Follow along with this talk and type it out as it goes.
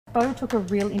Beau took a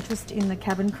real interest in the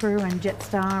cabin crew and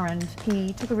Jetstar, and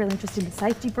he took a real interest in the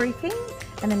safety briefing,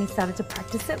 and then he started to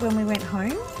practice it when we went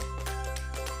home.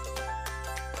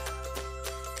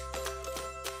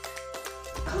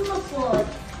 Come aboard.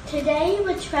 Today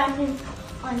we're travelling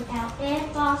on our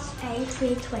Airbus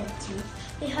A320.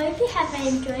 We hope you have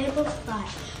an enjoyable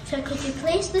flight, so could you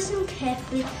please listen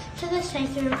carefully to the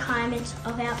safety requirements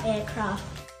of our aircraft.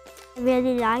 I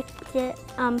really liked the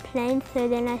plane, so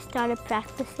then I started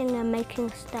practicing and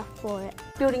making stuff for it.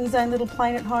 Building his own little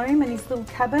plane at home and his little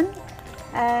cabin,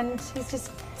 and he's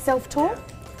just self-taught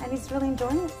and he's really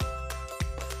enjoying it.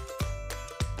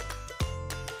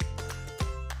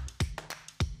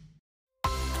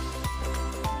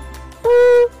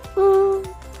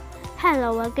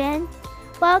 Hello again.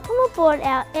 Welcome aboard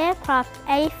our aircraft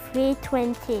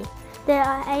A320. There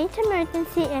are 8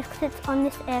 emergency exits on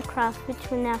this aircraft, which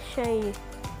we'll now show you.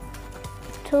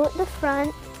 2 at the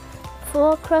front,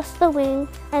 4 across the wing,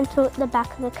 and 2 at the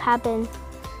back of the cabin.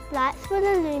 Lights will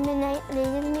illuminate,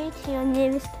 leading you to your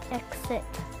nearest exit.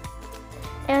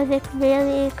 It was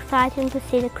really exciting to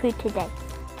see the crew today.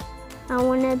 I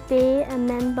want to be a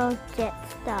member of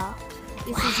Jetstar.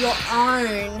 This is your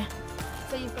own.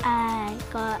 I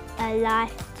got a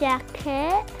life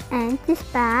jacket and this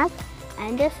bag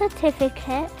and a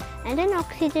certificate and an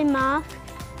oxygen mask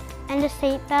and a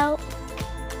seatbelt.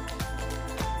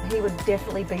 He would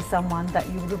definitely be someone that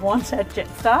you would want at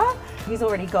Jetstar. He's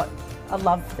already got a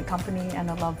love for the company and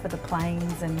a love for the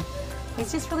planes, and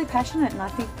he's just really passionate, and I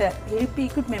think that he'd be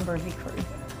a good member of your crew.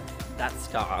 That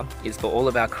star is for all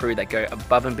of our crew that go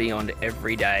above and beyond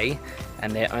every day,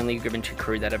 and they're only given to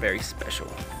crew that are very special.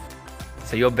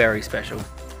 So you're very special.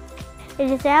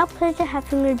 It is our pleasure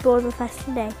having you aboard with us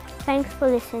today. Thanks for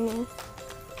listening.